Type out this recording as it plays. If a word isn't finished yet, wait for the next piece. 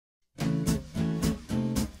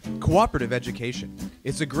Cooperative education.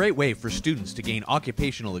 It's a great way for students to gain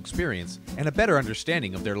occupational experience and a better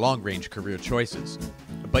understanding of their long-range career choices.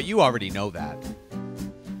 But you already know that.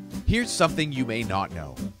 Here's something you may not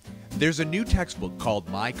know. There's a new textbook called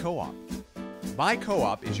My Co-op. My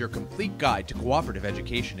Co-op is your complete guide to cooperative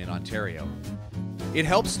education in Ontario. It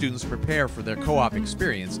helps students prepare for their co-op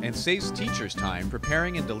experience and saves teachers time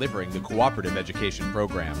preparing and delivering the cooperative education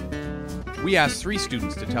program. We asked 3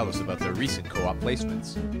 students to tell us about their recent co-op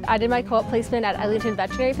placements. I did my co-op placement at Eglinton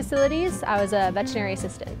Veterinary Facilities. I was a veterinary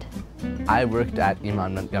assistant. I worked at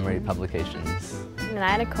Iman Montgomery Publications. And I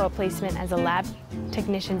had a co-op placement as a lab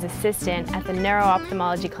technician's assistant at the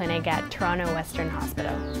Neuro-Ophthalmology Clinic at Toronto Western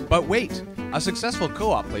Hospital. But wait, a successful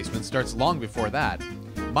co-op placement starts long before that.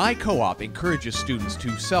 My Co-op encourages students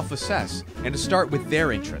to self-assess and to start with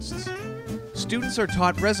their interests. Students are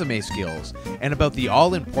taught resume skills and about the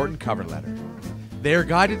all-important cover letter. They are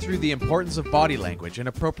guided through the importance of body language and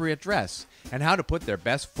appropriate dress, and how to put their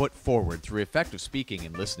best foot forward through effective speaking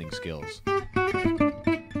and listening skills.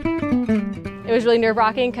 It was really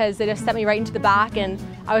nerve-wracking because they just sent me right into the back, and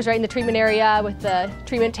I was right in the treatment area with the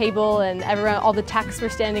treatment table, and all the techs were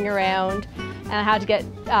standing around, and I had to get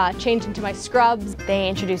changed into my scrubs. They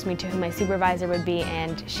introduced me to who my supervisor would be,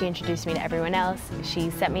 and she introduced me to everyone else.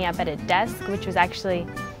 She set me up at a desk, which was actually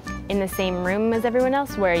in the same room as everyone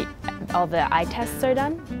else, where all the eye tests are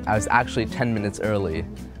done. I was actually 10 minutes early,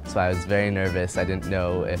 so I was very nervous. I didn't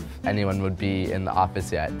know if anyone would be in the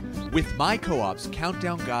office yet. With My Co-op's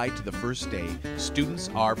countdown guide to the first day, students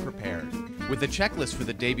are prepared. With a checklist for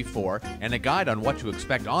the day before and a guide on what to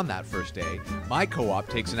expect on that first day, My Co-op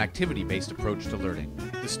takes an activity-based approach to learning.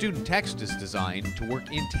 The student text is designed to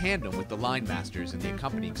work in tandem with the line masters in the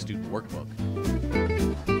accompanying student workbook.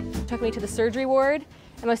 Took me to the surgery ward,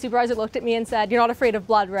 and my supervisor looked at me and said, "You're not afraid of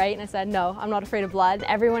blood, right?" And I said, "No, I'm not afraid of blood."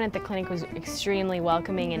 Everyone at the clinic was extremely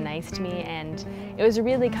welcoming and nice to me, and it was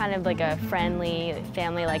really kind of like a friendly,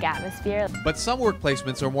 family-like atmosphere. But some work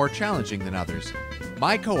placements are more challenging than others.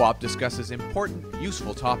 My Co-op discusses important,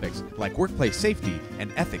 useful topics like workplace safety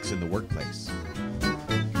and ethics in the workplace.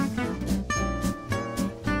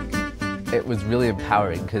 It was really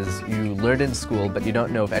empowering because you learn in school, but you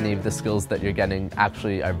don't know if any of the skills that you're getting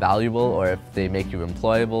actually are valuable or if they make you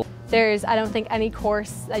employable. There's, I don't think, any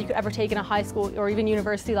course that you could ever take in a high school or even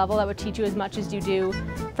university level that would teach you as much as you do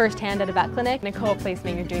firsthand at a vet clinic. In a co-op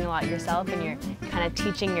placement, you're doing a lot yourself, and you're kind of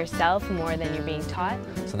teaching yourself more than you're being taught.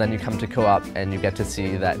 So then you come to co-op and you get to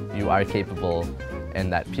see that you are capable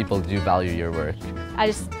and that people do value your work. I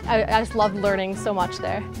just love learning so much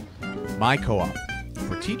there. My Co-op,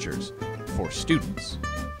 for teachers, for students.